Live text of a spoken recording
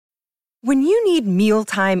When you need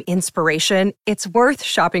mealtime inspiration, it's worth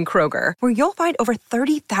shopping Kroger, where you'll find over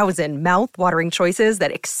 30,000 mouth-watering choices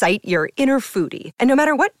that excite your inner foodie. And no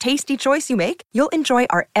matter what tasty choice you make, you'll enjoy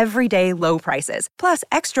our everyday low prices, plus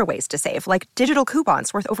extra ways to save, like digital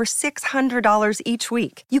coupons worth over $600 each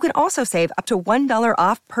week. You can also save up to $1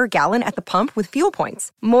 off per gallon at the pump with fuel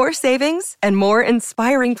points. More savings and more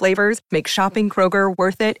inspiring flavors make shopping Kroger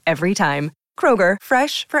worth it every time. Kroger,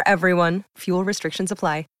 fresh for everyone. Fuel restrictions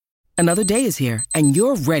apply. Another day is here, and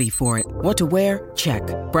you're ready for it. What to wear? Check.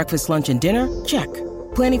 Breakfast, lunch, and dinner? Check.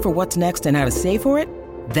 Planning for what's next and how to save for it?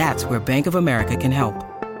 That's where Bank of America can help.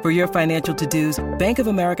 For your financial to-dos, Bank of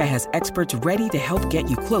America has experts ready to help get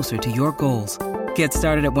you closer to your goals. Get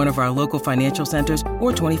started at one of our local financial centers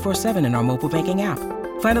or 24/7 in our mobile banking app.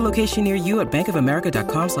 Find a location near you at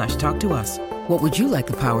bankofamerica.com/talktous. What would you like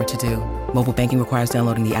the power to do? Mobile banking requires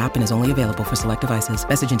downloading the app and is only available for select devices.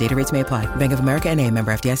 Message and data rates may apply. Bank of America N.A.,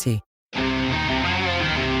 member FDIC.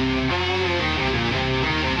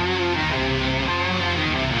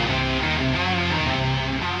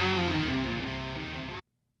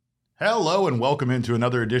 Hello and welcome into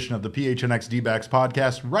another edition of the PHNX D-backs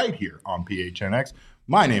Podcast right here on PHNX.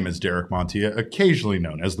 My name is Derek Montilla, occasionally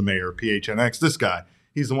known as the mayor of PHNX. This guy,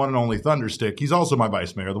 he's the one and only Thunderstick. He's also my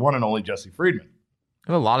vice mayor, the one and only Jesse Friedman.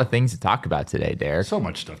 We have a lot of things to talk about today, Derek. So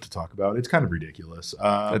much stuff to talk about. It's kind of ridiculous.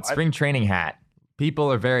 That spring training hat.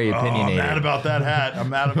 People are very opinionated. I'm mad about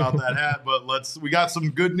that hat. But we got some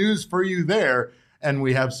good news for you there. And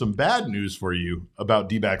we have some bad news for you about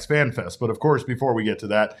D-backs Fan Fest. But of course, before we get to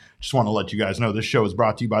that, just want to let you guys know this show is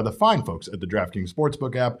brought to you by the fine folks at the DraftKings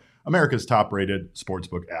Sportsbook app, America's top-rated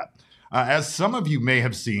sportsbook app. As some of you may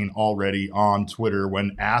have seen already on Twitter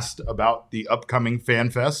when asked about the upcoming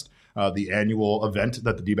Fan Fest, the annual event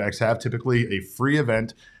that the D-backs have, typically a free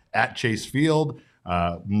event at Chase Field.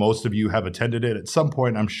 Most of you have attended it at some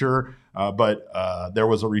point, I'm sure, but there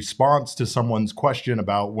was a response to someone's question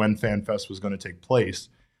about when Fan Fest was going to take place,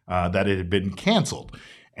 that it had been canceled.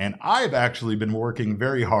 And I've actually been working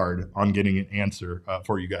very hard on getting an answer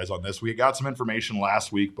for you guys on this. We got some information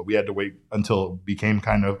last week, but we had to wait until it became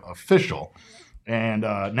kind of official. And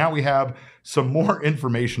now we have some more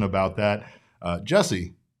information about that.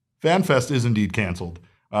 Jesse, Fan Fest is indeed canceled,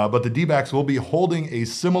 but the D-backs will be holding a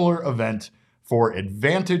similar event for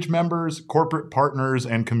Advantage members, corporate partners,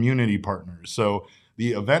 and community partners. So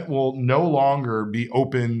the event will no longer be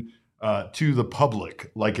open to the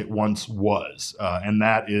public like it once was. And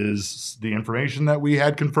that is the information that we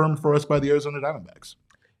had confirmed for us by the Arizona Diamondbacks.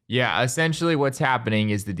 Yeah, essentially what's happening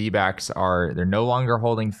is the D-backs they're no longer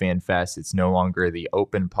holding Fan Fest. It's no longer the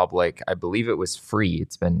open public. I believe it was free.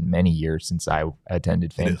 It's been many years since I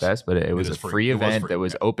attended Fan Fest, but it was a free event that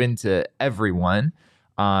was open to everyone.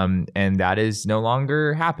 And that is no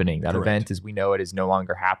longer happening. That Correct. event, as we know it, is no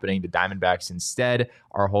longer happening. The Diamondbacks instead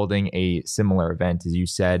are holding a similar event, as you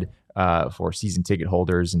said, for season ticket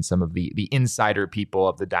holders and some of the insider people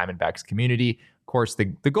of the Diamondbacks community. Of course, the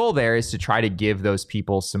goal there is to try to give those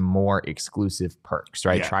people some more exclusive perks,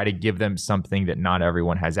 right? Yeah. Try to give them something that not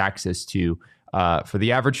everyone has access to. For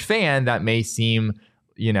the average fan, that may seem,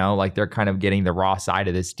 like they're kind of getting the raw side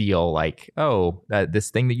of this deal. Like, this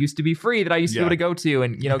thing that used to be free that I used to be able to go to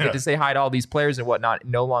and, get to say hi to all these players and whatnot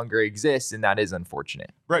no longer exists. And that is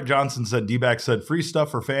unfortunate. Brett Johnson said, D-backs said free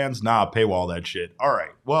stuff for fans. Nah, paywall that shit. All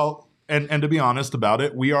right. Well, and to be honest about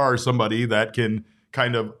it, we are somebody that can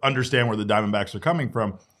kind of understand where the Diamondbacks are coming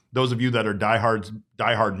from. Those of you that are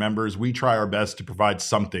diehard members, we try our best to provide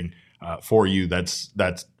something for you that's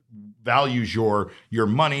values your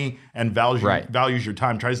money and values your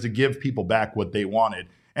time, tries to give people back what they wanted.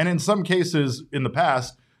 And in some cases in the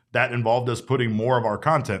past, that involved us putting more of our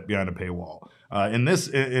content behind a paywall. In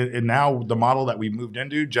now the model that we moved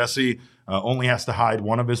into, Jesse only has to hide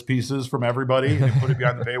one of his pieces from everybody and put it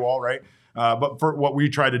behind the paywall, right? But for what we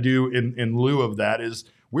try to do in lieu of that is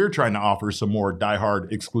we're trying to offer some more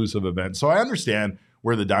diehard exclusive events. So I understand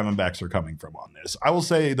where the Diamondbacks are coming from on this. I will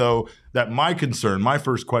say, though, that my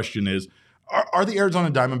first question is, are the Arizona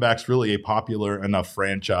Diamondbacks really a popular enough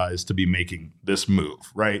franchise to be making this move,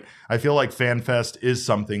 right? I feel like FanFest is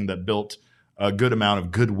something that built a good amount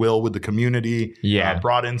of goodwill with the community,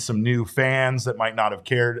 brought in some new fans that might not have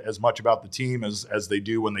cared as much about the team as they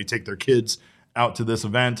do when they take their kids out to this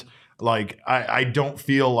event. Like, I don't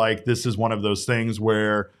feel like this is one of those things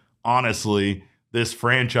where, honestly, this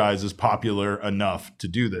franchise is popular enough to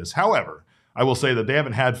do this. However, I will say that they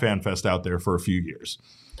haven't had FanFest out there for a few years.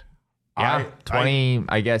 Yeah,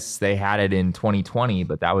 I guess they had it in 2020,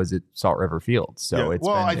 but that was at Salt River Field. So it's been a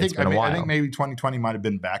while. I think maybe 2020 might have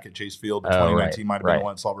been back at Chase Field, but 2019 might have been the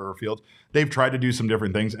one at Salt River Field. They've tried to do some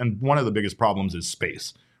different things, and one of the biggest problems is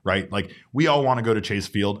space, right? Like we all want to go to Chase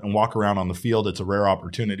Field and walk around on the field. It's a rare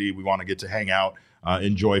opportunity. We want to get to hang out,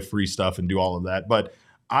 enjoy free stuff and do all of that. But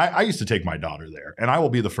I used to take my daughter there, and I will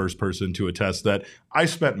be the first person to attest that I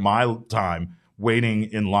spent my time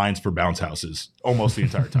waiting in lines for bounce houses almost the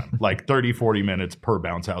entire time, like 30, 40 minutes per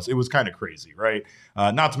bounce house. It was kind of crazy, right?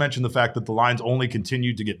 Not to mention the fact that the lines only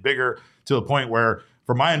continued to get bigger to the point where,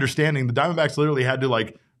 from my understanding, the Diamondbacks literally had to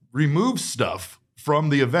like remove stuff from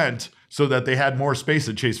the event so that they had more space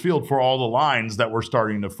at Chase Field for all the lines that were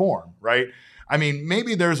starting to form, right? I mean,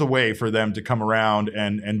 maybe there's a way for them to come around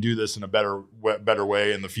and do this in a better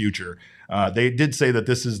way in the future. They did say that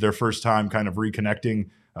this is their first time kind of reconnecting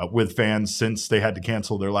with fans since they had to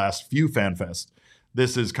cancel their last few fan fests.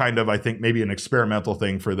 This is kind of, I think, maybe an experimental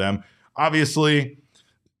thing for them. Obviously,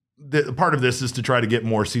 the part of this is to try to get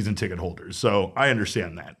more season ticket holders. So I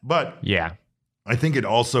understand that. But yeah, I think it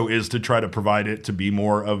also is to try to provide it to be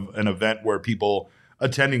more of an event where people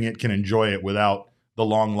attending it can enjoy it without the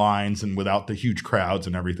long lines and without the huge crowds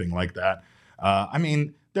and everything like that. I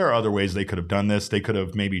mean, there are other ways they could have done this. They could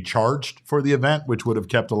have maybe charged for the event, which would have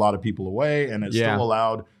kept a lot of people away, and it still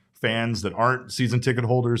allowed fans that aren't season ticket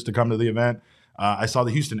holders to come to the event. I saw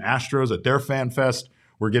the Houston Astros at their Fan Fest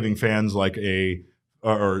were giving fans like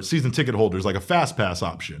or season ticket holders like a Fast Pass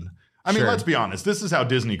option. I mean, let's be honest. This is how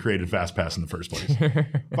Disney created Fast Pass in the first place.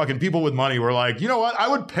 Fucking people with money were like, you know what? I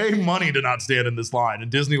would pay money to not stand in this line. And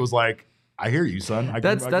Disney was like, I hear you, son.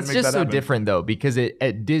 That's just so different, though, because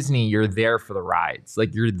at Disney, you're there for the rides.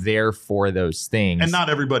 Like, you're there for those things. And not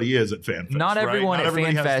everybody is at Fan Fest. Not everyone at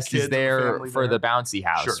Fan Fest is there for the bouncy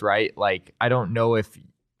house, right? Like, I don't know if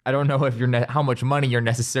you're how much money you're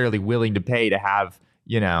necessarily willing to pay to have,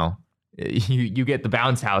 you get the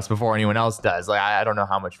bounce house before anyone else does. Like, I don't know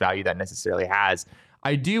how much value that necessarily has.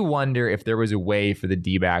 I do wonder if there was a way for the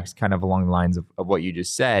D-backs, kind of along the lines of what you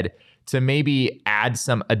just said, to maybe add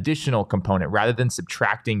some additional component rather than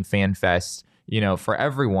subtracting FanFest, for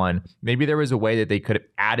everyone. Maybe there was a way that they could have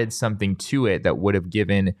added something to it that would have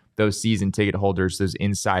given those season ticket holders, those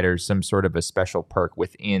insiders, some sort of a special perk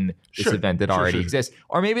within this event that already exists.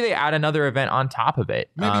 Or maybe they add another event on top of it.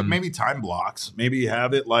 Maybe time blocks. Maybe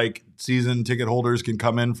have it like season ticket holders can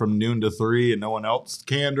come in from noon to 3 and no one else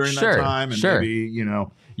can during that time. And maybe,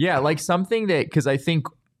 Yeah, like something that, because I think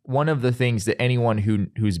one of the things that anyone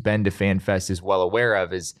who's been to FanFest is well aware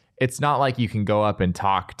of is it's not like you can go up and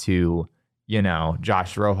talk to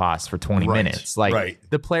Josh Rojas for 20 minutes. Like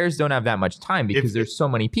the players don't have that much time because there's so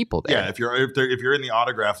many people there. Yeah, if you're in the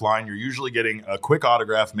autograph line, you're usually getting a quick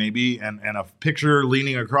autograph maybe and a picture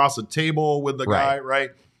leaning across a table with the guy, right?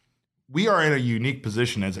 We are in a unique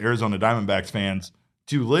position as Arizona Diamondbacks fans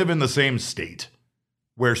to live in the same state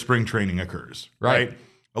where spring training occurs, right?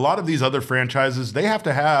 A lot of these other franchises, they have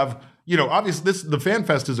to have, obviously the Fan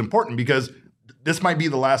Fest is important because this might be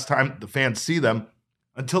the last time the fans see them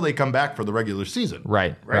until they come back for the regular season.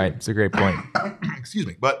 Right. It's a great point. Excuse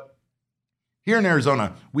me. But here in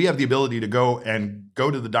Arizona, we have the ability to go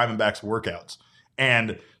to the Diamondbacks workouts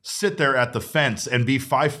and sit there at the fence and be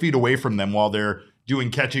 5 feet away from them while they're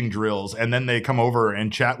doing catching drills. And then they come over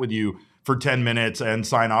and chat with you for 10 minutes and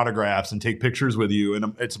sign autographs and take pictures with you.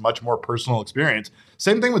 And it's a much more personal experience.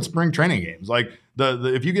 Same thing with spring training games. Like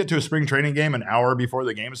if you get to a spring training game an hour before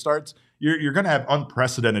the game starts, you're going to have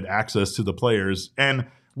unprecedented access to the players. And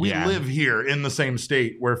we live here in the same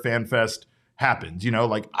state where FanFest happens.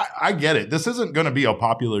 I get it. This isn't going to be a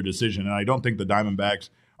popular decision. And I don't think the Diamondbacks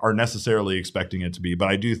are necessarily expecting it to be. But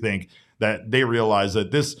I do think that they realize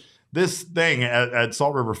that this thing at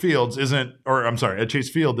Salt River Fields at Chase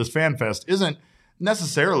Field, this Fan Fest isn't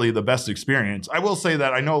necessarily the best experience. I will say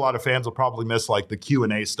that I know a lot of fans will probably miss like the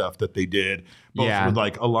Q&A stuff that they did, both with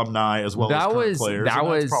like alumni as well as current players.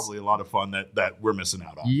 That's probably a lot of fun that we're missing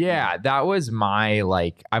out on. Yeah, that was my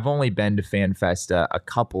I've only been to Fan Fest a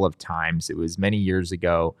couple of times. It was many years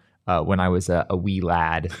ago. When I was a wee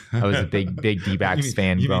lad. I was a big D-backs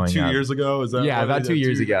fan growing up. 2 years ago? Is that about 2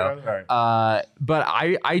 years ago. Right. But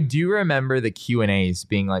I do remember the Q&As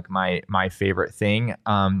being like my favorite thing.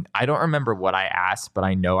 I don't remember what I asked, but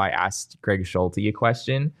I know I asked Greg Schulte a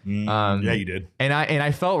question. Yeah, you did. And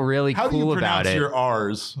I felt really cool about it. How do you pronounce your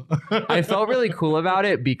R's? I felt really cool about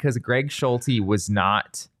it because Greg Schulte was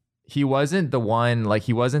not... He wasn't the one,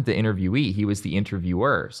 he wasn't the interviewee. He was the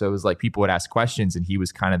interviewer. So it was like people would ask questions and he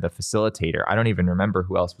was kind of the facilitator. I don't even remember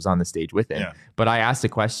who else was on the stage with him. Yeah. But I asked a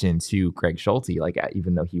question to Greg Schulte,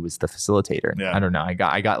 even though he was the facilitator. Yeah. I don't know.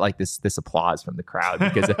 I got like this applause from the crowd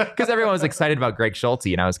because everyone was excited about Greg Schulte.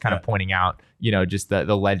 And I was kind of pointing out, just the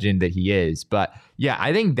legend that he is. But yeah,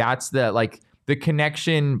 I think that's the the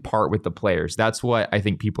connection part with the players, that's what I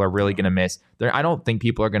think people are really going to miss. I don't think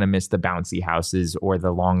people are going to miss the bouncy houses or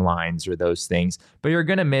the long lines or those things, but you're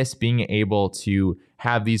going to miss being able to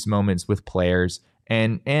have these moments with players.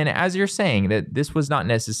 And as you're saying, that this was not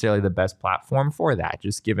necessarily the best platform for that,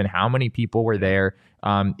 just given how many people were there.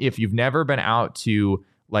 If you've never been out to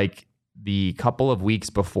like the couple of weeks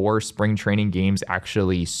before spring training games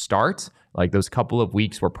actually start, like those couple of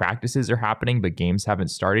weeks where practices are happening, but games haven't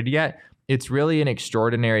started yet, it's really an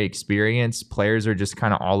extraordinary experience. Players are just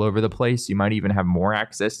kind of all over the place. You might even have more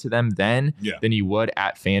access to them than you would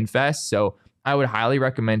at FanFest. So I would highly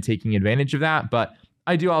recommend taking advantage of that. But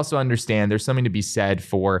I do also understand there's something to be said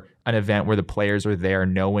for an event where the players are there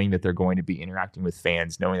knowing that they're going to be interacting with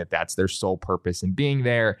fans, knowing that that's their sole purpose in being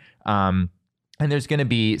there. And there's going to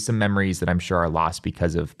be some memories that I'm sure are lost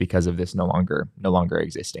because of this no longer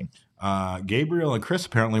existing. Gabriel and Chris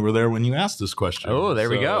apparently were there when you asked this question. Oh, there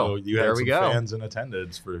we go. You had some fans in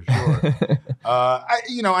attendance for sure.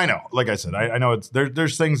 I know. Like I said, I know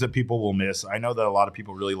there's things that people will miss. I know that a lot of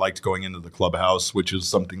people really liked going into the clubhouse, which is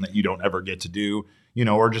something that you don't ever get to do.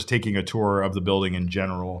 Or just taking a tour of the building in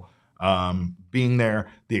general. Being there,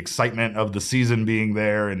 the excitement of the season being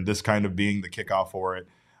there, and this kind of being the kickoff for it.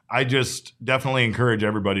 I just definitely encourage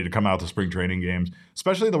everybody to come out to spring training games,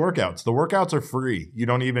 especially the workouts. The workouts are free. You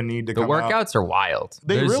don't even need to come out. The workouts are wild.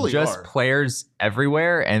 There's really just are. Players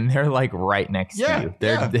everywhere, and they're like right next to you.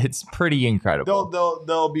 It's pretty incredible.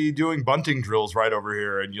 They'll be doing bunting drills right over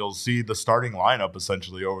here, and you'll see the starting lineup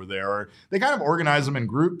essentially over there. Or they kind of organize them in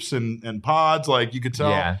groups and pods, like you could tell.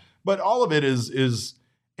 Yeah. But all of it is,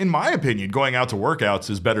 in my opinion, going out to workouts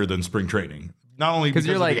is better than spring training. Not only because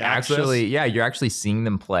you're like you're actually seeing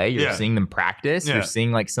them play, you're seeing them practice, you're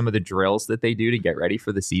seeing like some of the drills that they do to get ready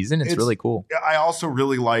for the season. It's really cool. I also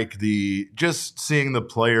really like just seeing the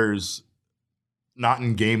players not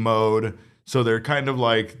in game mode. So they're kind of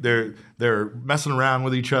like they're messing around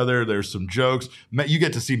with each other. There's some jokes. You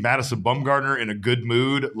get to see Madison Bumgarner in a good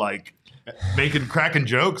mood, like cracking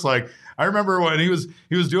jokes. Like I remember when he was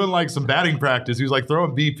doing like some batting practice. He was like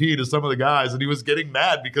throwing BP to some of the guys, and he was getting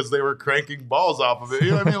mad because they were cranking balls off of it.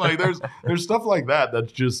 You know what I mean? Like there's stuff like that.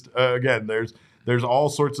 That's just again, there's all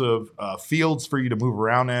sorts of fields for you to move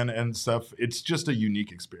around in and stuff. It's just a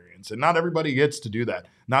unique experience, and not everybody gets to do that.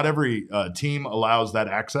 Not every team allows that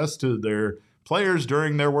access to their players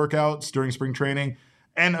during their workouts during spring training.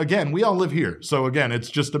 And again, we all live here, so again,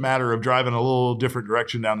 it's just a matter of driving a little different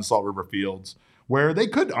direction down the Salt River Fields, where they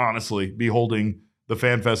could honestly be holding the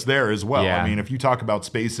FanFest there as well. Yeah. I mean, if you talk about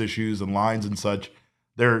space issues and lines and such,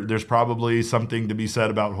 there's probably something to be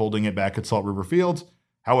said about holding it back at Salt River Fields.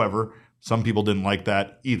 However, some people didn't like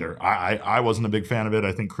that either. I wasn't a big fan of it.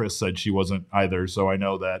 I think Chris said she wasn't either. So I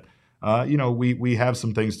know that, we have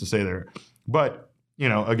some things to say there. But,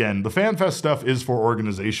 again, the FanFest stuff is for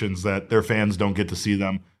organizations that their fans don't get to see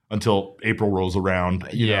them until April rolls around.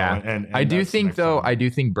 And I do think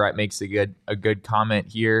Brett makes a good comment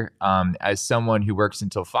here. As someone who works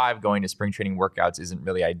until 5, going to spring training workouts isn't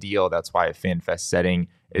really ideal. That's why a FanFest setting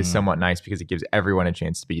is somewhat nice, because it gives everyone a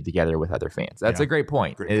chance to be together with other fans. That's a great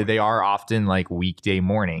point. They are often like weekday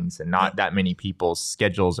mornings, and not that many people's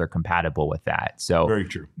schedules are compatible with that. So very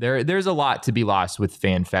true. There's a lot to be lost with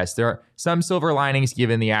FanFest. There are some silver linings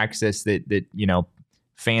given the access that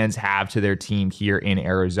fans have to their team here in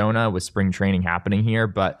Arizona with spring training happening here,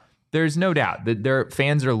 but there's no doubt that their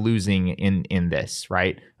fans are losing in this,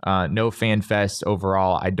 right? No FanFest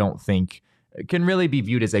overall, I don't think can really be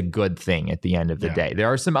viewed as a good thing at the end of the day.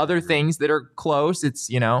 There are some other things that are close. It's,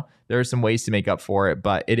 there are some ways to make up for it,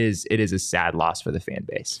 but it is a sad loss for the fan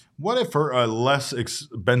base. What if for a less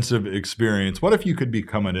expensive experience, what if you could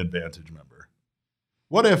become an Advantage member?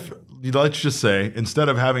 What if, let's just say, instead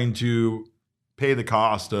of having to pay the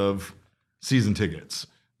cost of season tickets,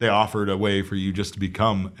 they offered a way for you just to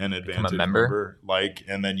become an Advantage member,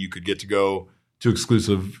 and then you could get to go to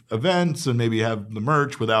exclusive events and maybe have the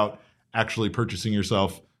merch without actually purchasing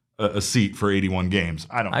yourself a seat for 81 games.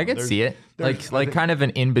 I could see it like kind of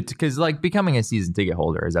an because becoming a season ticket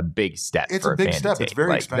holder is a big step. It's a big step. It's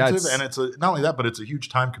very expensive, and it's not only that, but it's a huge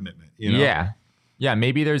time commitment. Yeah.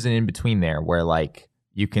 Maybe there's an in between there where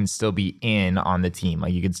you can still be in on the team.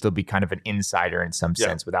 You can still be kind of an insider in some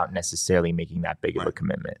sense without necessarily making that big of a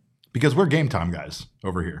commitment. Because we're Game Time guys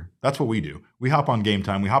over here. That's what we do. We hop on Game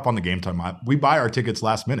Time. We hop on the Game Time app. We buy our tickets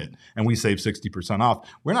last minute, and we save 60% off.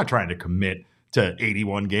 We're not trying to commit to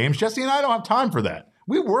 81 games. Jesse and I don't have time for that.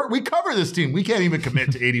 We cover this team. We can't even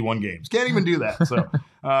commit to 81 games. Can't even do that. So,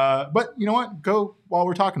 but you know what? Go, while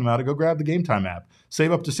we're talking about it, go grab the Game Time app.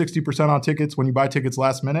 Save up to 60% on tickets when you buy tickets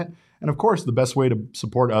last minute. And of course, the best way to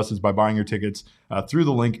support us is by buying your tickets through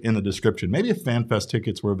the link in the description. Maybe if FanFest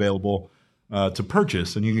tickets were available to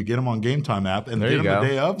purchase, and you could get them on Game Time app and get them the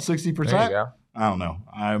day of 60%. There you go. I don't know.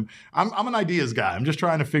 I'm an ideas guy. I'm just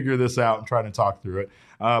trying to figure this out and trying to talk through it.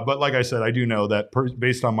 But like I said, I do know that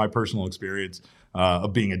based on my personal experience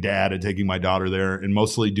of being a dad and taking my daughter there and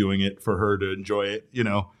mostly doing it for her to enjoy it, you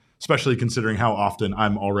know, especially considering how often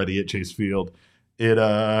I'm already at Chase Field. It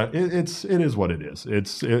is what it is.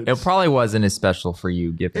 It probably wasn't as special for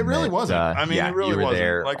you, given it really wasn't. I mean, it really you were wasn't.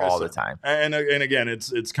 there like all the time. And again,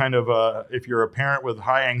 it's kind of if you're a parent with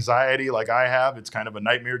high anxiety like I have, it's kind of a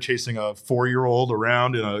nightmare chasing a 4-year-old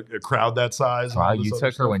around in a crowd that size. Wow, you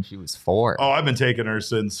took her when she was 4. Oh, I've been taking her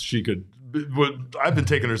since she could. I've been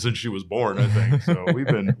taking her since she was born, I think. So we've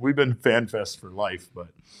been FanFest for life, but.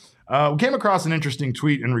 We came across an interesting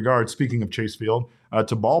tweet in regards, speaking of Chase Field,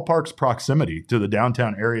 to ballparks' proximity to the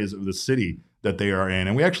downtown areas of the city that they are in.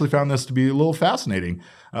 And we actually found this to be a little fascinating.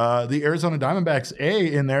 The Arizona Diamondbacks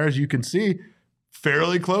A in there, as you can see,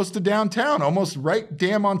 fairly close to downtown, almost right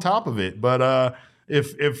damn on top of it. But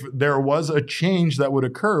if there was a change that would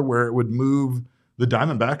occur where it would move the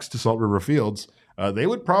Diamondbacks to Salt River Fields, they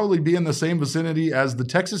would probably be in the same vicinity as the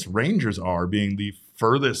Texas Rangers are, being the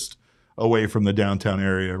furthest away from the downtown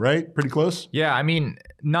area, right? Pretty close? Yeah, I mean,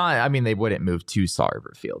 they wouldn't move to Salt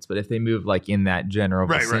River Fields, but if they move like in that general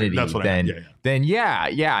vicinity, That's what then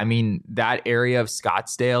yeah. I mean, that area of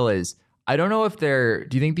Scottsdale is, I don't know if do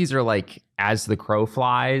you think these are like as the crow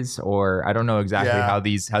flies, or I don't know exactly how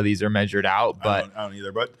these are measured out, but I don't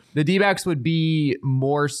either, but the D-backs would be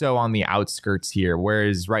more so on the outskirts here,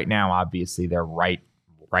 whereas right now, obviously, they're right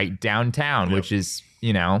downtown, which is,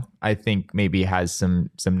 you know, I think maybe has some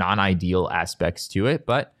non-ideal aspects to it,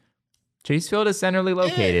 but Chase Field is centrally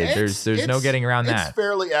located. There's no getting around that. It's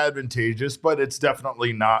fairly advantageous, but it's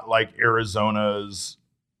definitely not like Arizona's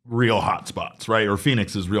real hotspots, right? Or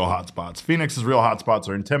Phoenix's real hotspots. Phoenix's real hotspots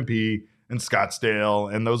are in Tempe and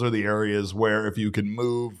Scottsdale, and those are the areas where if you can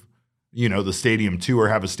move, you know, the stadium to or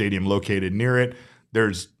have a stadium located near it,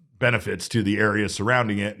 there's benefits to the area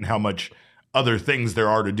surrounding it and how much other things there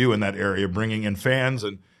are to do in that area, bringing in fans.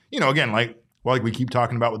 And, you know, again, like we keep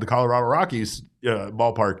talking about with the Colorado Rockies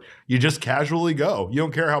ballpark, you just casually go. You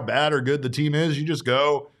don't care how bad or good the team is. You just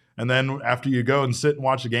go. And then after you go and sit and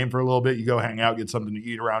watch the game for a little bit, you go hang out, get something to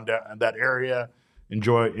eat around that area,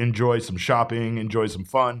 enjoy some shopping, enjoy some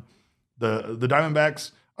fun. The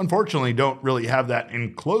Diamondbacks, unfortunately, don't really have that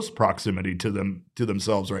in close proximity to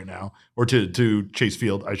themselves right now, or to Chase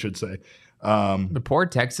Field, I should say. The poor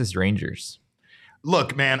Texas Rangers.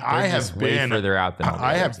 Look, man, I have been further out than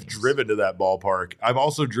I have driven to that ballpark. I've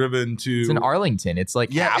also driven to. It's in Arlington. It's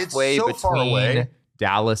like halfway between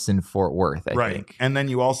Dallas and Fort Worth, I think. And then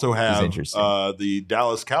you also have the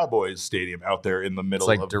Dallas Cowboys Stadium out there in the middle.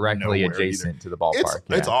 It's like directly adjacent to the ballpark.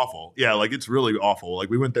 It's awful. Yeah, like it's really awful.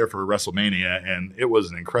 Like we went there for WrestleMania, and it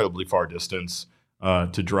was an incredibly far distance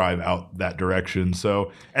to drive out that direction.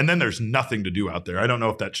 So, and then there's nothing to do out there. I don't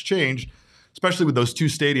know if that's changed. Especially with those two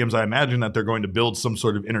stadiums, I imagine that they're going to build some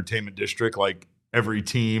sort of entertainment district like every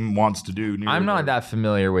team wants to do. I'm not that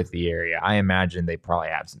familiar with the area. I imagine they probably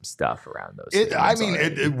have some stuff around those.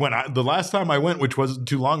 The last time I went, which wasn't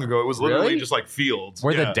too long ago, it was literally just like fields.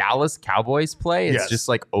 Where the Dallas Cowboys play? It's just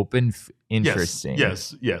like open. Interesting.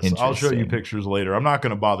 Yes. I'll show you pictures later. I'm not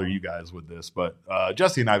going to bother you guys with this, but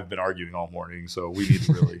Jesse and I have been arguing all morning, so we need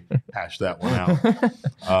to really hash that one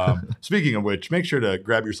out. Speaking of which, make sure to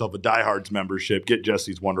grab yourself a Diehards membership. Get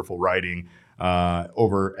Jesse's wonderful writing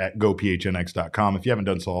over at gophnx.com. If you haven't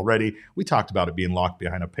done so already, we talked about it being locked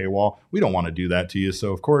behind a paywall. We don't want to do that to you.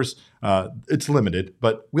 So, of course, it's limited,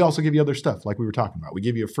 but we also give you other stuff like we were talking about. We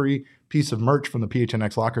give you a free piece of merch from the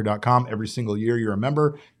PHNXlocker.com every single year you're a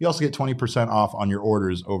member. You also get 20% off on your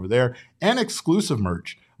orders over there, and exclusive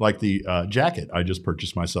merch like the jacket I just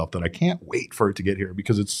purchased myself that I can't wait for it to get here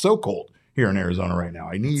because it's so cold here in Arizona right now.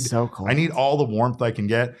 I need all the warmth I can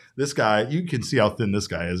get. This guy, you can see how thin this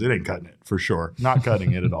guy is. It ain't cutting it for sure. Not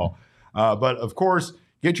cutting it at all. But of course,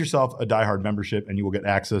 get yourself a Die Hard membership and you will get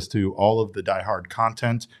access to all of the Die Hard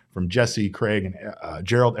content from Jesse, Craig, and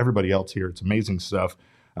Gerald, everybody else here. It's amazing stuff.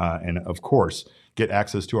 And of course, get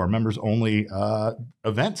access to our members only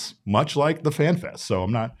events, much like the FanFest. So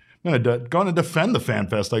I'm going to defend the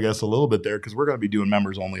FanFest, I guess, a little bit there because we're going to be doing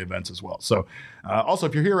members-only events as well. So also,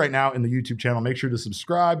 if you're here right now in the YouTube channel, make sure to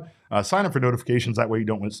subscribe, sign up for notifications. That way you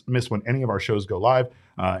don't miss when any of our shows go live.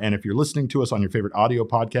 And if you're listening to us on your favorite audio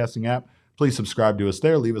podcasting app, please subscribe to us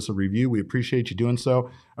there. Leave us a review. We appreciate you doing so.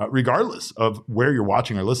 Regardless of where you're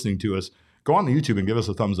watching or listening to us, go on the YouTube and give us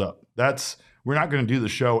a thumbs up. We're not going to do the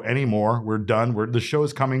show anymore. We're done. The show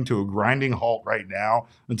is coming to a grinding halt right now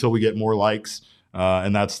until we get more likes.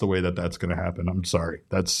 And that's the way that's going to happen. I'm sorry.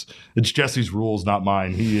 It's Jesse's rules, not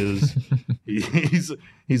mine. He's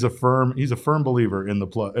a firm believer in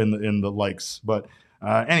the likes. But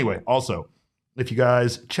anyway, also, if you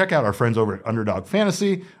guys check out our friends over at Underdog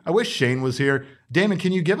Fantasy, I wish Shane was here. Damon,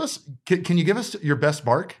 can you give us your best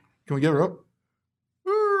bark? Can we give her up?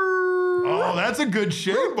 Oh, that's a good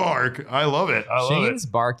Shane bark. I love it. Shane's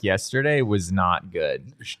bark yesterday was not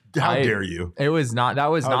good. How dare you? It was not. That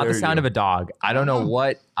was not the sound of a dog. I don't know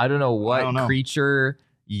what creature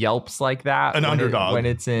yelps like that. An underdog. When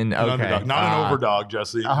it's in an underdog, not an overdog,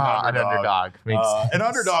 Jesse. An underdog. An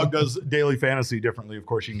underdog does daily fantasy differently. Of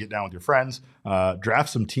course, you can get down with your friends, draft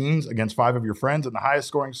some teams against 5 of your friends, and the highest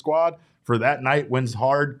scoring squad for that night wins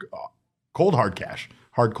cold hard cash.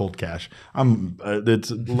 Hard cold cash.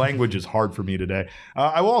 Language is hard for me today.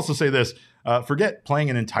 I will also say this: forget playing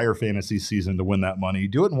an entire fantasy season to win that money.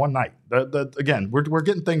 Do it in one night. Again, we're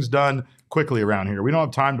getting things done quickly around here. We don't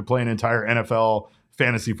have time to play an entire NFL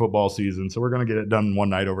fantasy football season, so we're going to get it done in one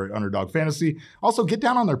night over at Underdog Fantasy. Also, get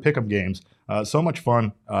down on their pick'em games. So much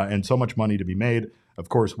fun and so much money to be made. Of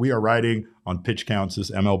course, we are riding on pitch counts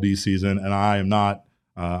this MLB season, and I am not.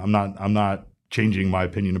 I'm not changing my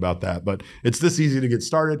opinion about that, but it's this easy to get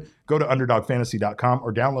started. Go to underdogfantasy.com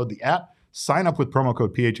or download the app, sign up with promo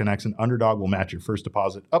code PHNX, and Underdog will match your first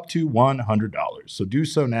deposit up to $100. So do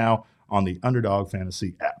so now on the Underdog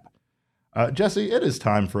Fantasy app. Jesse, it is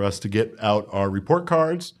time for us to get out our report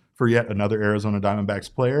cards for yet another Arizona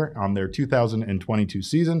Diamondbacks player on their 2022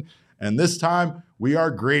 season. And this time we are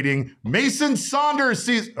grading Mason Saunders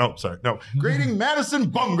season. Oh, sorry. No, grading Madison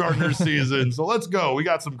Bumgarner's season. So let's go. We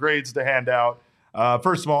got some grades to hand out.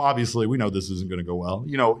 First of all, obviously, we know this isn't going to go well.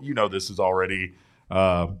 You know, this is already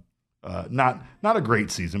not a great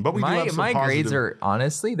season, but we do have some my positive. grades are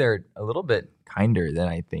honestly, they're a little bit kinder than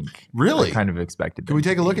I think. Really? I kind of expected. Can we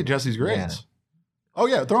take a look at Jesse's grades? Yeah. Oh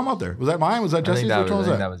yeah, throw them up there. Was that mine? Was that Jesse's? I Which one was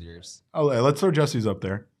think that? that was yours. Oh, yeah, let's throw Jesse's up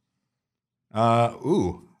there.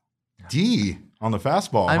 D on the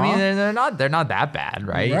fastball. I mean, they're not that bad,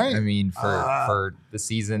 right? Right. I mean, for the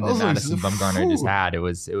season that Madison Bumgarner just had, it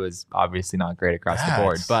was obviously not great across the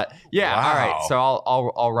board. But yeah, wow. All right.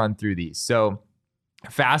 So I'll run through these. So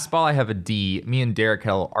fastball, I have a D. Me and Derek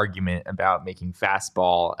had an argument about making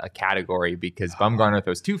fastball a category because Bumgarner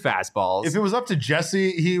throws 2 fastballs. If it was up to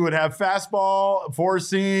Jesse, he would have fastball,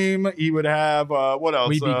 4-seam. He would have what else?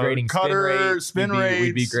 We'd be grading cutter, spin rates.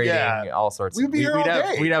 We'd be grading all sorts. We'd be here all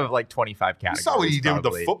day. We'd have like 25 categories. You saw what he did with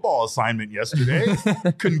the football assignment yesterday.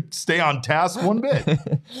 Couldn't stay on task one bit.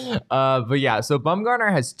 But yeah, so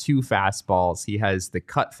Bumgarner has 2 fastballs. He has the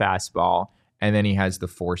cut fastball, and then he has the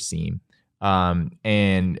 4-seam.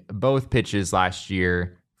 And both pitches last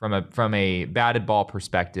year, from a batted ball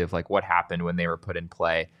perspective, like what happened when they were put in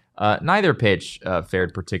play, neither pitch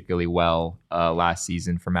fared particularly well last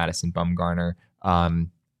season for Madison Bumgarner.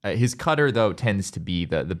 His cutter, though, tends to be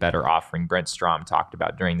the better offering. Brent Strom talked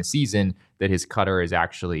about during the season that his cutter is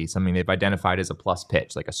actually something they've identified as a plus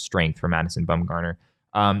pitch, like a strength for Madison Bumgarner.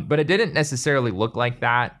 But it didn't necessarily look like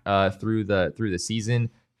that through the season.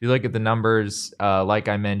 If you look at the numbers, like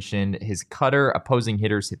I mentioned, his cutter opposing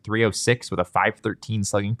hitters hit 306 with a 513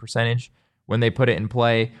 slugging percentage when they put it in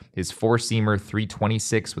play. His 4-seamer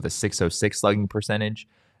 326 with a 606 slugging percentage.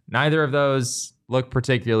 Neither of those look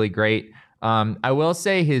particularly great. I will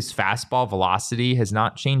say his fastball velocity has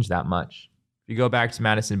not changed that much. If you go back to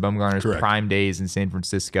Madison Bumgarner's prime days in San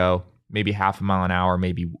Francisco, maybe half a mile an hour,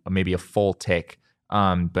 maybe a full tick.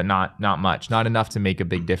 But not much, not enough to make a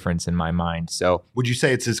big difference in my mind. So would you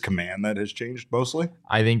say it's his command that has changed mostly?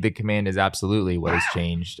 I think the command is absolutely what has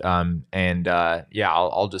changed.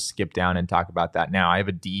 I'll just skip down and talk about that now. I have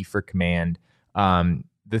a D for command.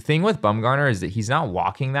 The thing with Bumgarner is that he's not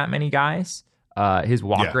walking that many guys. His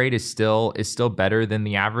walk rate is still better than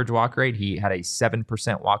the average walk rate. He had a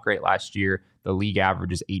 7% walk rate last year. The league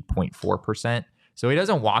average is 8.4%. So he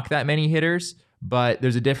doesn't walk that many hitters. But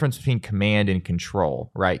there's a difference between command and control,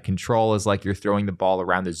 right? Control is like you're throwing the ball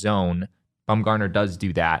around the zone. Bumgarner does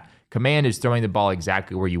do that. Command is throwing the ball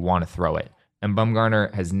exactly where you want to throw it. And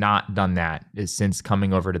Bumgarner has not done that since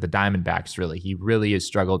coming over to the Diamondbacks, really. He really has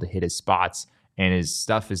struggled to hit his spots, and his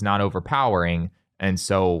stuff is not overpowering. And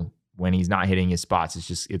so when he's not hitting his spots,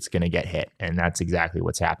 it's going to get hit. And that's exactly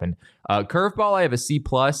what's happened. Curveball, I have a C+.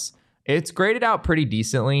 It's graded out pretty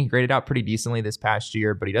decently this past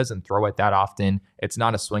year, but he doesn't throw it that often. It's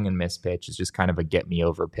not a swing and miss pitch. It's just kind of a get me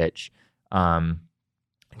over pitch.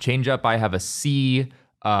 Changeup, I have a C,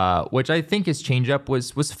 which I think his changeup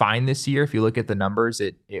was fine this year. If you look at the numbers,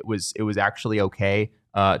 it was actually okay.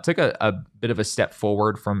 Took a bit of a step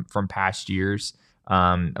forward from past years.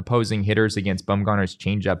 Opposing hitters against Bumgarner's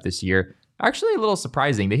changeup this year, actually a little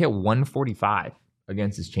surprising. They hit 145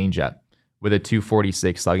 against his changeup with a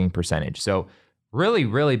 246 slugging percentage. So really,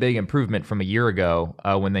 really big improvement from a year ago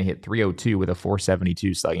when they hit 302 with a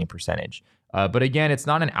 472 slugging percentage. But again, it's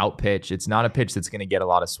not an out pitch. It's not a pitch that's going to get a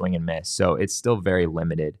lot of swing and miss. So it's still very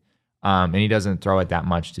limited. And he doesn't throw it that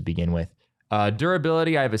much to begin with.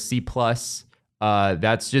 Durability, I have a C+.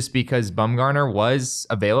 That's just because Bumgarner was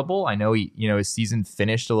available. I know his season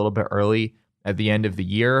finished a little bit early at the end of the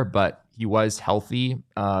year, but he was healthy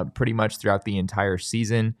pretty much throughout the entire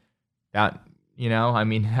season. That,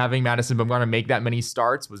 having Madison Bumgarner make that many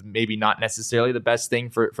starts was maybe not necessarily the best thing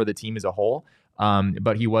for the team as a whole.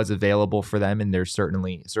 But he was available for them, and there's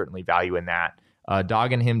certainly value in that.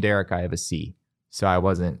 Dogging him, Derek, I have a C. So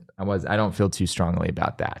I don't feel too strongly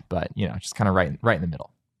about that, but just kind of right in the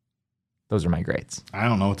middle. Those are my grades. I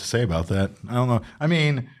don't know what to say about that. I don't know. I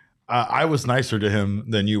mean, I was nicer to him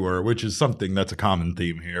than you were, which is something that's a common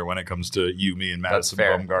theme here when it comes to you, me, and Madison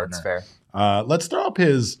Bumgarner. That's fair. Let's throw up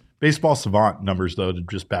his baseball savant numbers, though, to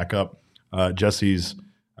just back up Jesse's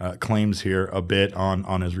claims here a bit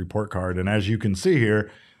on his report card. And as you can see here,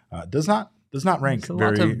 does not rank very. A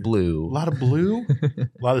lot of blue. A lot of blue. A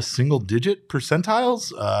lot of single-digit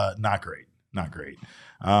percentiles. Not great.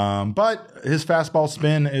 But his fastball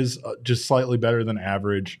spin is just slightly better than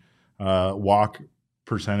average. Walk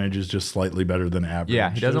percentage is just slightly better than average.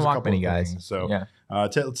 Yeah, he doesn't walk many guys. So yeah.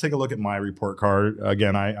 Let's take a look at my report card.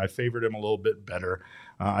 Again, I favored him a little bit better.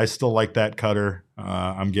 I still like that cutter.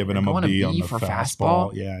 I'm giving him a B on the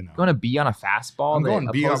fastball. Yeah, I know. Going to B on a fastball.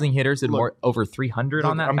 Opposing hitters had more over 300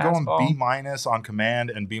 on that fastball. I'm going B- on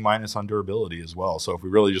command and B- on durability as well. So if we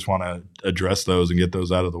really just want to address those and get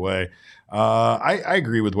those out of the way, I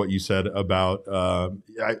agree with what you said about.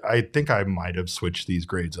 I think I might have switched these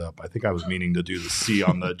grades up. I think I was meaning to do the C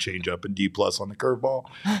on the changeup and D+ on the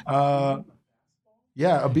curveball.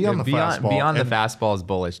 Yeah, a B on the fastball. B on the fastball is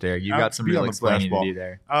bullish there. You got some real explaining to do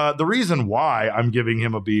there. The reason why I'm giving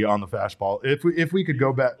him a B on the fastball, if we could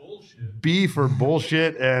go back, B for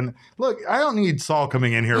bullshit. And look, I don't need Saul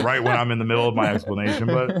coming in here right when I'm in the middle of my explanation,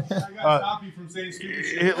 but I gotta stop you from saying stupid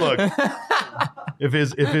shit. Look, if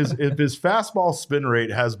his fastball spin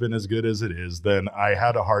rate has been as good as it is, then I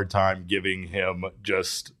had a hard time giving him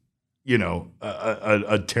just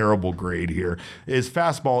a terrible grade here. His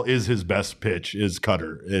fastball is his best pitch. His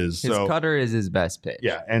cutter is his best pitch.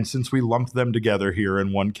 Yeah, and since we lumped them together here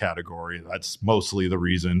in one category, that's mostly the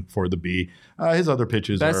reason for the B. His other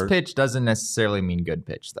pitches best pitch doesn't necessarily mean good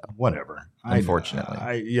pitch, though. Whatever. Unfortunately.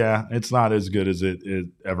 It's not as good as it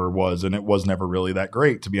ever was, and it was never really that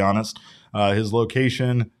great, to be honest. His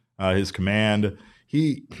location, his command,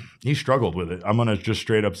 he struggled with it. I'm going to just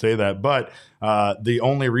straight up say that. But the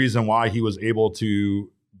only reason why he was able to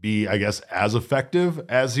be, I guess, as effective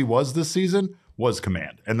as he was this season was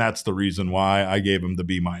command. And that's the reason why I gave him the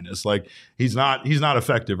B-. Like, he's not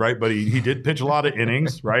effective, right? But he did pitch a lot of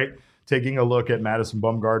innings, right? Taking a look at Madison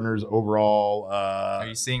Bumgarner's overall. Are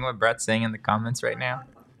you seeing what Brett's saying in the comments right now?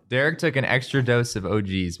 Derek took an extra dose of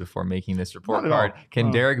OGs before making this report card.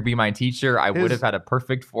 Can Derek be my teacher? I would have had a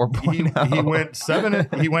perfect 4.0. He went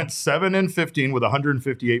 7-15 with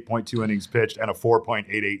 158.2 innings pitched and a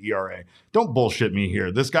 4.88 ERA. Don't bullshit me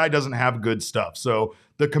here. This guy doesn't have good stuff. So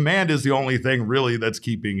the command is the only thing really that's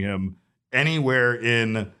keeping him anywhere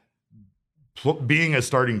in being a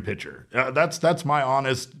starting pitcher. That's my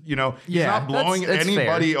honest, he's not blowing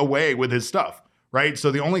anybody away with his stuff, right?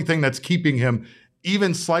 So the only thing that's keeping him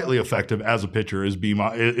even slightly effective as a pitcher is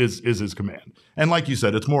his command. And like you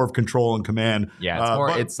said, it's more of control and command.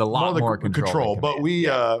 Yeah, it's a lot more control. But we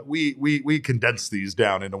condensed these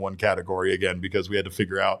down into one category again because we had to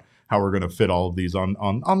figure out how we're going to fit all of these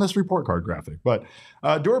on this report card graphic. But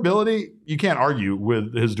durability, you can't argue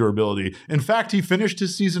with his durability. In fact, he finished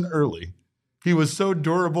his season early. He was so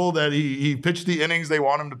durable that he pitched the innings they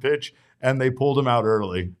want him to pitch, and they pulled him out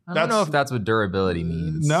early. I don't know if that's what durability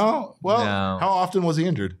means. No? Well, How often was he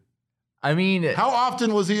injured? I mean... How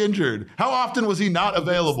often was he injured? How often was he not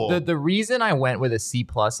available? The reason I went with a C+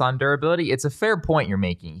 on durability, it's a fair point you're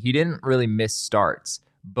making. He didn't really miss starts,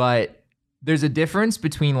 but there's a difference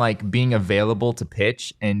between like being available to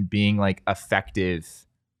pitch and being like effective,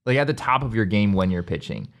 like at the top of your game when you're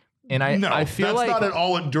pitching. And I feel that's like not at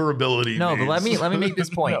all what durability means. But let me make this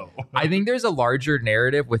point. No. I think there's a larger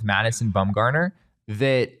narrative with Madison Bumgarner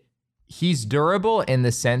that he's durable in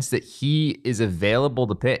the sense that he is available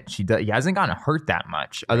to pitch. He hasn't gotten hurt that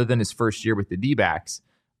much other than his first year with the D-backs.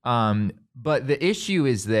 But the issue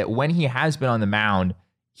is that when he has been on the mound,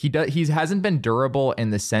 he hasn't been durable in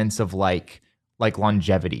the sense of like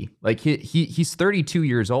longevity. Like he's 32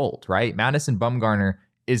 years old, right? Madison Bumgarner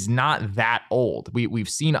is not that old. We've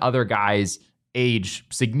seen other guys age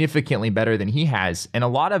significantly better than he has. And a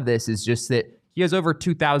lot of this is just that he has over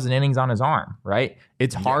 2,000 innings on his arm, right?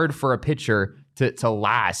 It's hard for a pitcher to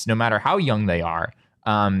last no matter how young they are.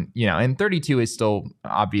 And 32 is still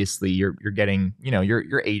obviously you're getting,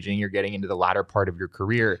 you're aging, you're getting into the latter part of your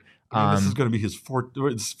career. This is going to be his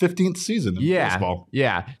 15th season in baseball.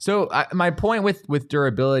 Yeah. So my point with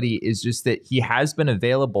durability is just that he has been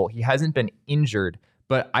available. He hasn't been injured.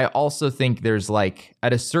 But I also think there's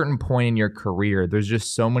at a certain point in your career, there's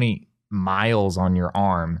just so many miles on your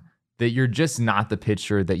arm that you're just not the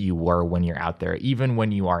pitcher that you were when you're out there, even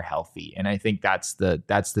when you are healthy. And I think that's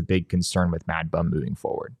the big concern with Mad Bum moving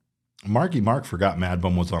forward. Marky Mark forgot Mad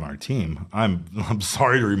Bum was on our team. I'm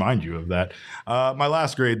sorry to remind you of that. My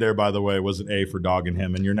last grade there, by the way, was an A for dogging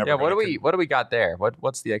him, and you're never. Yeah, what do we got there?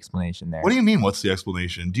 What's the explanation there? What do you mean? What's the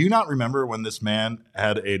explanation? Do you not remember when this man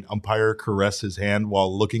had an umpire caress his hand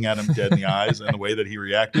while looking at him dead in the eyes and the way that he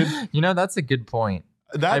reacted? That's a good point.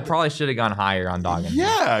 I probably should have gone higher on dogging.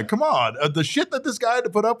 Yeah, come on. The shit that this guy had to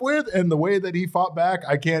put up with and the way that he fought back,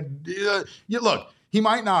 I can't. Look. He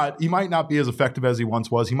might not be as effective as he once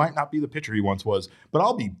was. He might not be the pitcher he once was, but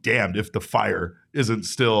I'll be damned if the fire isn't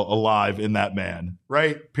still alive in that man,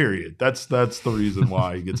 right? Period. That's the reason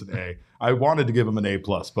why he gets an A. I wanted to give him an A+,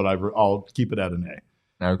 but I'll keep it at an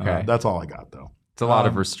A. Okay. That's all I got, though. It's a lot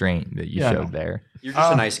of restraint that you showed there. You're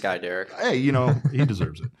just a nice guy, Derek. Hey, he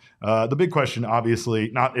deserves it. The big question,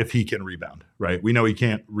 obviously, not if he can rebound, right? We know he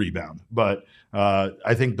can't rebound, but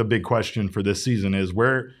I think the big question for this season is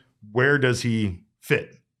where does he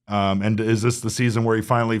fit? And is this the season where he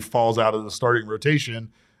finally falls out of the starting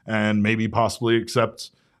rotation and maybe possibly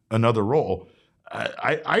accepts another role?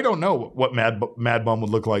 I don't know what Mad Bum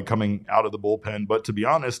would look like coming out of the bullpen, but to be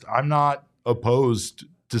honest, I'm not opposed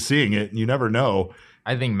to seeing it. You never know.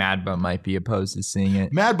 I think Mad Bum might be opposed to seeing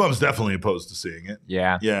it. Mad Bum's definitely opposed to seeing it.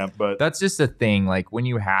 Yeah, but that's just a thing. Like when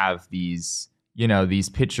you have these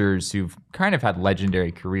pitchers who've kind of had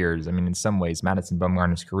legendary careers. I mean, in some ways, Madison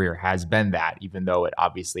Bumgarner's career has been that, even though it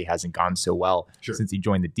obviously hasn't gone so well since he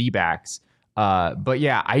joined the D-backs. But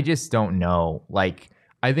yeah, I just don't know.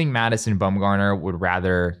 I think Madison Bumgarner would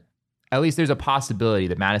rather, at least there's a possibility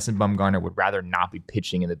that Madison Bumgarner would rather not be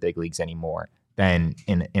pitching in the big leagues anymore than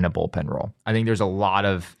in a bullpen role. I think there's a lot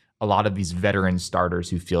of these veteran starters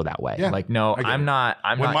who feel that way. Yeah, I'm not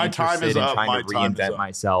interested in trying to reinvent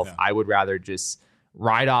myself. Yeah. I would rather just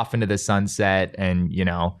ride off into the sunset and,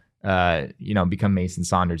 become Mason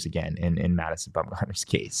Saunders again in Madison Bumgarner's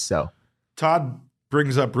case. So Todd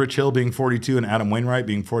brings up Rich Hill being 42 and Adam Wainwright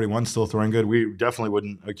being 41, still throwing good. We definitely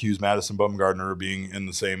wouldn't accuse Madison Bumgarner of being in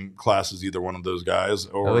the same class as either one of those guys.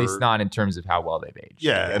 Or at least not in terms of how well they've aged.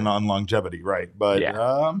 Yeah, and on longevity, right. But,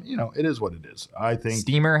 it is what it is. I think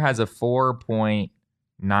Steamer has a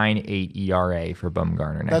 4.98 ERA for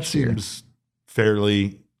Bumgarner next year. That seems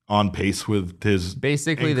fairly on pace with his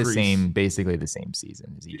basically increase. the same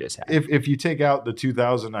season as he just had. If you take out the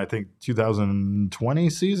 2020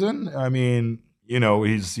 season, I mean,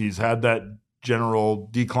 he's had that general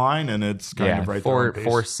decline, and it's kind of right there.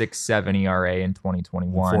 4.67 ERA in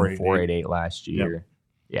 2021, 4.88 last year.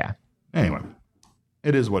 Yep. Yeah. Anyway,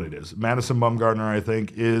 it is what it is. Madison Bumgarner, I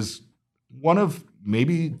think, is one of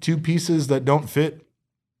maybe two pieces that don't fit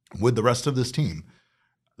with the rest of this team.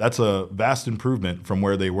 That's a vast improvement from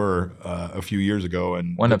where they were a few years ago.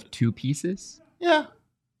 And one of two pieces? Yeah.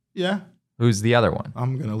 Who's the other one?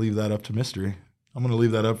 I'm going to leave that up to mystery. I'm going to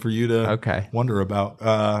leave that up for you to wonder about.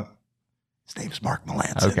 His name's Mark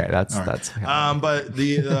Melancon. Okay, that's. But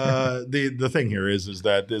the thing here is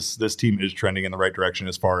that this team is trending in the right direction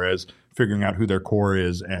as far as figuring out who their core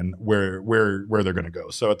is and where they're going to go.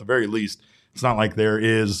 So at the very least, it's not like there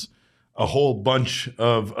is a whole bunch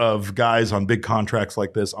of guys on big contracts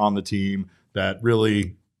like this on the team that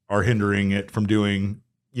really are hindering it from doing,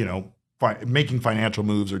 making financial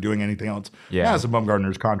moves or doing anything else. Yeah. Madison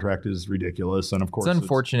Bumgarner's contract is ridiculous. And of course, it's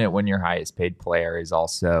unfortunate when your highest paid player is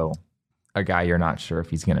also a guy you're not sure if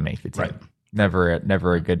he's going to make the team. Right.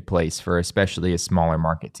 Never a good place for especially a smaller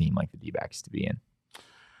market team like the D-backs to be in.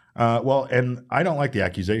 And I don't like the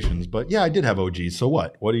accusations, but yeah, I did have OGs. So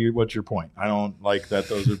what? What's your point? I don't like that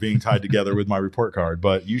those are being tied together with my report card,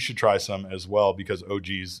 but you should try some as well because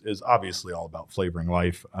OGs is obviously all about flavoring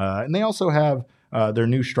life. And they also have their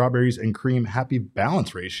new strawberries and cream happy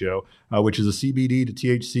balance ratio, which is a CBD to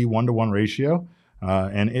THC 1-to-1 ratio.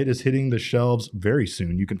 and it is hitting the shelves very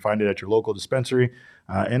soon. You can find it at your local dispensary.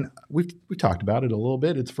 And we talked about it a little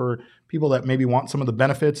bit. It's for people that maybe want some of the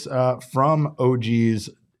benefits from OG's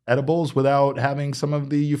edibles without having some of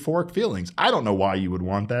the euphoric feelings. I don't know why you would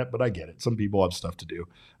want that, but I get it. Some people have stuff to do.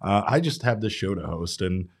 I just have this show to host,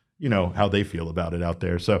 and you know how they feel about it out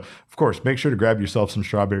there. So, of course, make sure to grab yourself some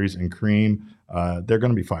strawberries and cream. They're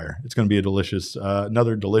going to be fire. It's going to be a delicious,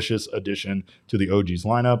 another delicious addition to the OG's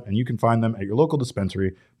lineup, and you can find them at your local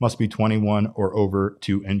dispensary. Must be 21 or over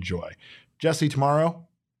to enjoy. Jesse, tomorrow,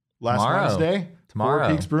 Wednesday, Four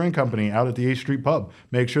Peaks Brewing Company out at the 8th Street Pub.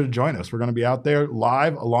 Make sure to join us. We're going to be out there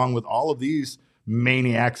live along with all of these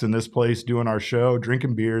maniacs in this place doing our show,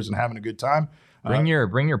 drinking beers and having a good time. Bring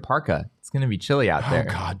your parka. It's going to be chilly out there.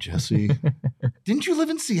 Oh, God, Jesse. Didn't you live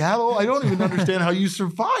in Seattle? I don't even understand how you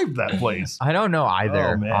survived that place. I don't know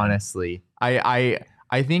either, honestly. I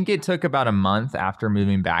think it took about a month after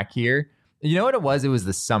moving back here. You know what it was? It was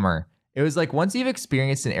the summer. It was like once you've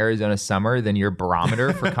experienced an Arizona summer, then your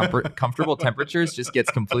barometer for comfortable temperatures just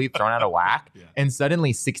gets completely thrown out of whack. Yeah. And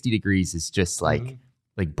suddenly 60 degrees is just like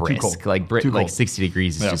brisk. Like 60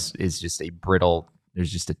 degrees is just a brittle.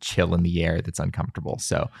 There's just a chill in the air that's uncomfortable.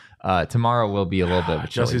 So tomorrow will be a little bit of a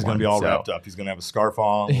chilly Jesse's going to be all wrapped up. He's going to have a scarf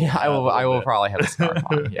on. Yeah, I will probably have a scarf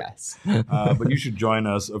on, yes. But you should join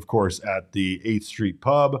us, of course, at the 8th Street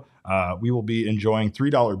Pub. We will be enjoying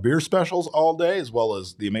 $3 beer specials all day, as well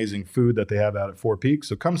as the amazing food that they have out at Four Peaks.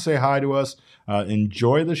 So come say hi to us,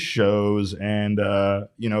 enjoy the shows, and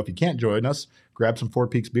if you can't join us, grab some Four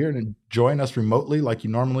Peaks beer and join us remotely like you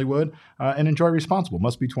normally would, and enjoy responsible.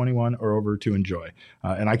 Must be 21 or over to enjoy.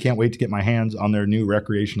 And I can't wait to get my hands on their new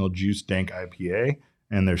recreational juice dank IPA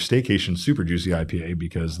and their Staycation super juicy IPA,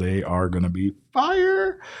 because they are going to be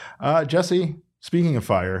fire. Jesse, speaking of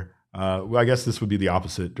fire, I guess this would be the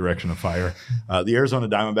opposite direction of fire. The Arizona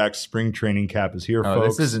Diamondbacks spring training camp is here,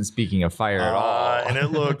 folks. This isn't speaking of fire at all. And it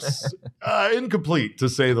looks incomplete, to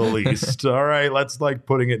say the least. All right, let's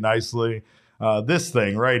putting it nicely. This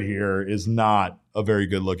thing right here is not a very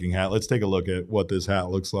good looking hat. Let's take a look at what this hat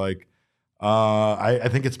looks like. I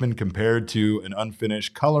think it's been compared to an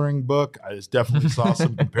unfinished coloring book. I just definitely saw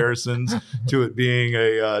some comparisons to it being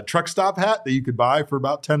a truck stop hat that you could buy for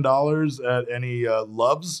about $10 at any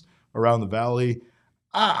Loves around the valley.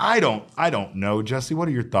 I don't know, Jesse. What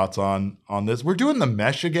are your thoughts on this? We're doing the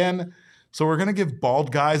mesh again, so we're gonna give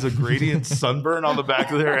bald guys a gradient sunburn on the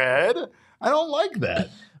back of their head. I don't like that.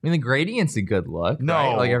 I mean, the gradient's a good look. No,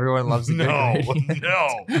 right? Like everyone loves a good gradient.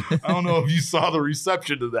 No. I don't know if you saw the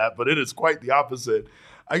reception to that, but it is quite the opposite.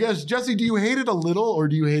 I guess, Jesse, do you hate it a little or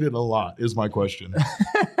do you hate it a lot? Is my question.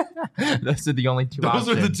 Those are the only two options.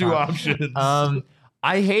 Those are the two options.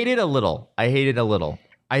 I hate it a little.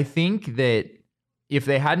 I think that if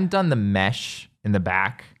they hadn't done the mesh in the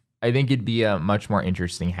back, I think it'd be a much more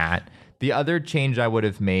interesting hat. The other change I would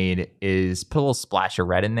have made is put a little splash of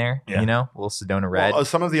red in there, a little Sedona red. Well,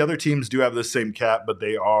 some of the other teams do have the same cap, but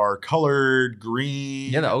they are colored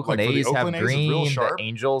green. Yeah, the Oakland A's have green. The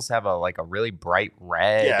Angels have a really bright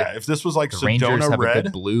red. Yeah, if this was like the Sedona Rangers have red, a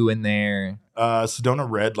good blue in there. Sedona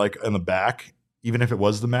red, like in the back, even if it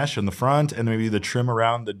was the mesh in the front and maybe the trim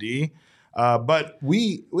around the D. But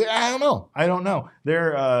we I don't know.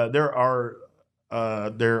 There are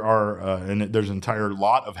and there's an entire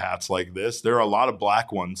lot of hats like this. There are a lot of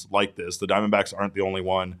black ones like this. The Diamondbacks aren't the only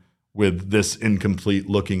one with this incomplete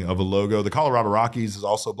looking of a logo. The Colorado Rockies is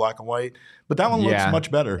also black and white, but that one looks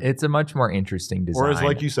much better. It's a much more interesting design. Whereas,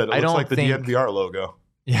 like you said, it looks like the DNVR logo.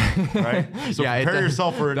 Yeah. Right? So prepare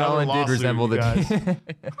yourself for another lawsuit, did resemble guys.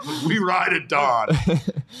 We ride at dawn.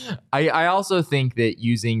 I also think that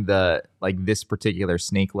using this particular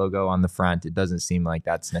snake logo on the front, it doesn't seem like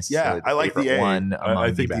that's necessarily I like the A. one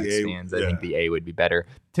among D-backs fans. I think the A would be better.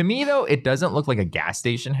 To me, though, it doesn't look like a gas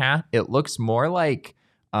station hat. It looks more like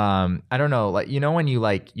I don't know, like when you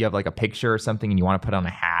have a picture or something and you want to put on a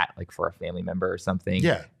hat for a family member or something.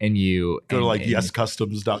 Yeah. And you go to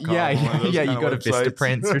yescustoms.com. Yeah, you go to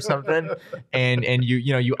Vistaprints or something and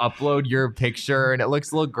you upload your picture and it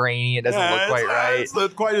looks a little grainy. It doesn't look quite right. It's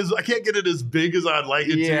not quite I can't get it as big as I'd like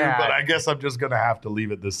it to, but I guess I'm just gonna have to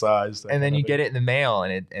leave it this size. And then you get it in the mail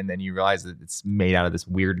and then you realize that it's made out of this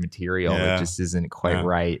weird material that just isn't quite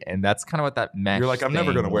right. And that's kind of what that mesh. You're like, I'm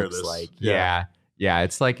never gonna wear this. Yeah,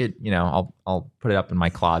 it's like it. I'll put it up in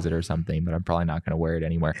my closet or something, but I'm probably not going to wear it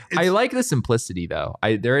anywhere. I like the simplicity, though.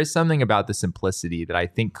 There is something about the simplicity that I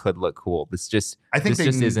think could look cool. This just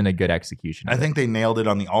isn't a good execution. I think they nailed it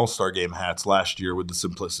on the All-Star Game hats last year with the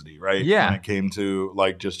simplicity, right? Yeah. When it came to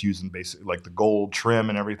just using basic the gold trim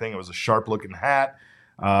and everything, it was a sharp looking hat.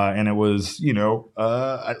 And it was,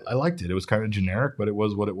 I liked it. It was kind of generic, but it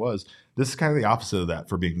was what it was. This is kind of the opposite of that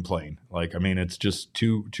for being plain. It's just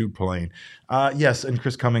too plain. Yes, and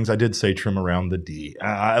Chris Cummings, I did say trim around the D.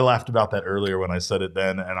 I laughed about that earlier when I said it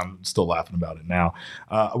then, and I'm still laughing about it now.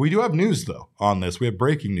 We do have news, though, on this. We have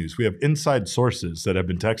breaking news. We have inside sources that have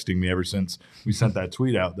been texting me ever since we sent that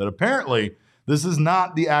tweet out that apparently this is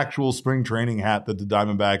not the actual spring training hat that the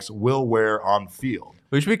Diamondbacks will wear on field.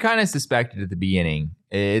 Which we kind of suspected at the beginning.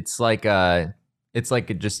 It's like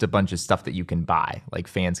just a bunch of stuff that you can buy. Like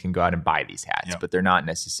fans can go out and buy these hats, but they're not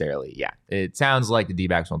necessarily. Yeah, it sounds like the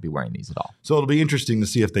D-backs won't be wearing these at all. So it'll be interesting to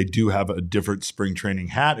see if they do have a different spring training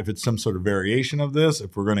hat, if it's some sort of variation of this,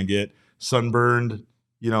 if we're going to get sunburned,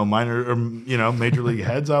 major league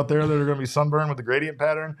heads out there that are going to be sunburned with the gradient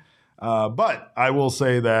pattern. But I will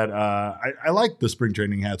say that I like the spring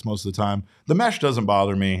training hats most of the time. The mesh doesn't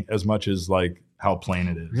bother me as much as like how plain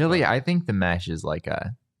it is. Really, I think the mesh is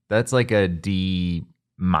that's like a D-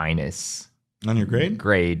 on your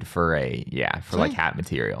grade for like hat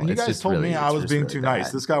material. And you guys told me I was being too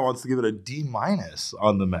nice. This guy wants to give it a D-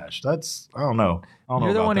 on the mesh. That's I don't know.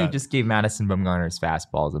 You're the one who just gave Madison Bumgarner's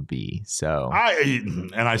fastballs a B. So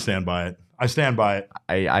I stand by it. I stand by it.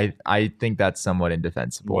 I think that's somewhat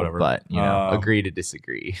indefensible. Whatever. But agree to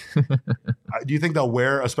disagree. Do you think they'll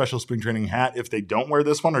wear a special spring training hat if they don't wear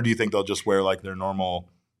this one, or do you think they'll just wear like their normal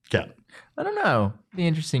cap? I don't know. It'd be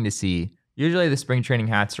interesting to see. Usually the spring training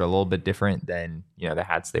hats are a little bit different than the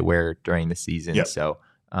hats they wear during the season. Yep. So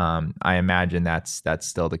I imagine that's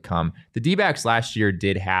still to come. The D-backs last year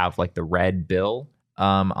did have like the red bill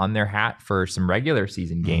on their hat for some regular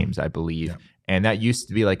season games, I believe. Yeah. And that used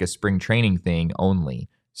to be like a spring training thing only.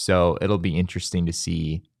 So it'll be interesting to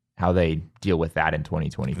see how they deal with that in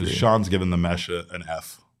 2023. Sean's given the mesh an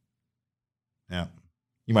F. Yeah.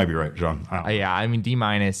 You might be right, Sean. D-,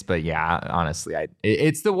 but yeah, honestly,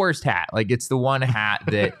 it's the worst hat. Like it's the one hat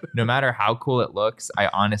that no matter how cool it looks, I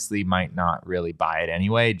honestly might not really buy it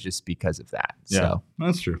anyway, just because of that. Yeah, so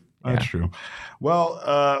that's true. That's true.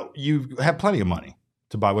 Well, you have plenty of money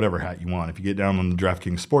to buy whatever hat you want if you get down on the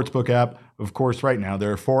DraftKings Sportsbook app. Of course, right now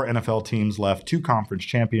there are 4 NFL teams left, 2 conference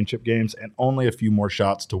championship games, and only a few more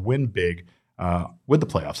shots to win big with the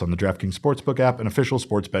playoffs on the DraftKings Sportsbook app, an official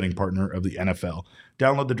sports betting partner of the NFL.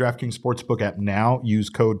 Download the DraftKings Sportsbook app now. Use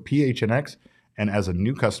code PHNX, and as a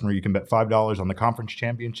new customer, you can bet $5 on the conference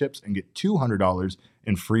championships and get $200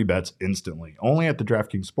 in free bets instantly. Only at the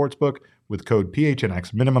DraftKings Sportsbook with code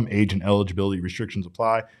PHNX. Minimum age and eligibility restrictions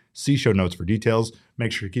apply. See show notes for details.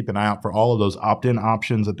 Make sure to keep an eye out for all of those opt-in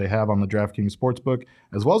options that they have on the DraftKings Sportsbook,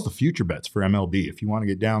 as well as the future bets for MLB. If you want to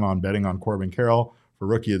get down on betting on Corbin Carroll for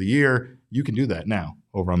Rookie of the Year, you can do that now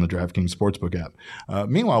over on the DraftKings Sportsbook app.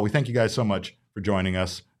 Meanwhile, we thank you guys so much for joining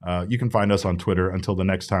us. You can find us on Twitter until the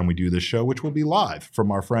next time we do this show, which will be live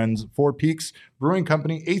from our friends Four Peaks Brewing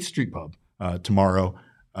Company, 8th Street Pub tomorrow.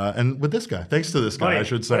 And with this guy, thanks to this guy, I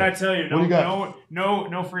should say. But I tell you,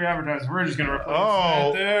 no free advertising. We're just going to replace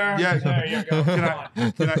that there. Yeah. There you go.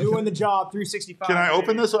 Can I doing the job 365. Can I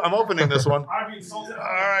open this one? I'm opening this one. I'd be insulted. All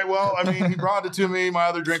right. Well, I mean, he brought it to me. My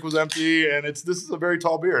other drink was empty, and this is a very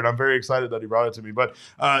tall beer, and I'm very excited that he brought it to me. But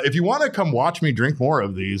if you want to come watch me drink more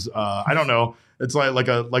of these, I don't know. It's like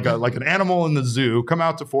an animal in the zoo. Come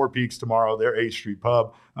out to Four Peaks tomorrow. They're 8th Street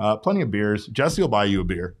Pub. Plenty of beers. Jesse will buy you a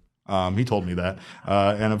beer. He told me that.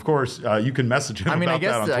 And of course, you can message him about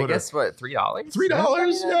that on Twitter. I guess what, $3?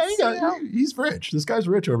 $3? Yeah, he's rich. This guy's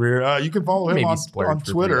rich over here. You can follow him on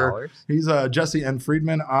Twitter. He's Jesse N.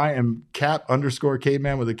 Friedman. I am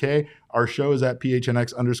Cat_Caveman with a K. Our show is at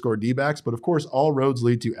PHNX D-backs. But of course, all roads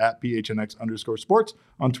lead to at PHNX_sports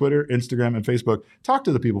on Twitter, Instagram, and Facebook. Talk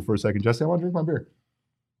to the people for a second, Jesse. I want to drink my beer.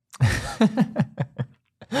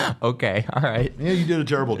 Okay, all right. Yeah, you did a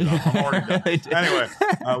terrible job. I'm already done. Anyway,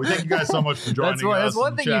 we thank you guys so much for joining us. That's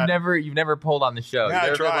one thing you've never pulled on the show. Yeah, I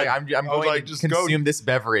tried. I'm going to consume this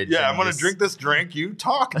beverage. Yeah, I'm going to drink this drink. You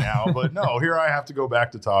talk now, but no, here I have to go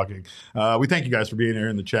back to talking. We thank you guys for being here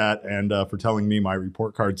in the chat and for telling me my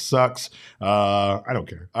report card sucks. I don't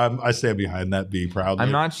care. I stand behind that B proudly.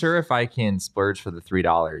 I'm not sure if I can splurge for the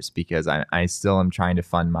 $3 because I still am trying to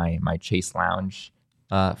fund my Chase Lounge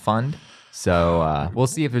fund. So we'll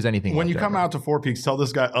see if there's anything. When you come out to Four Peaks, tell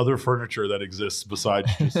this guy other furniture that exists besides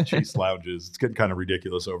just Chase Lounges. It's getting kind of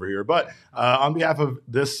ridiculous over here. But on behalf of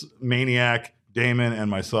this maniac, Damon, and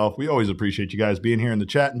myself, we always appreciate you guys being here in the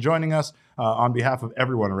chat and joining us. On behalf of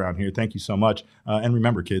everyone around here, thank you so much. And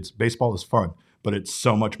remember, kids, baseball is fun, but it's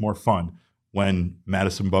so much more fun when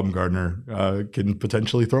Madison Bumgarner can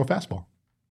potentially throw a fastball.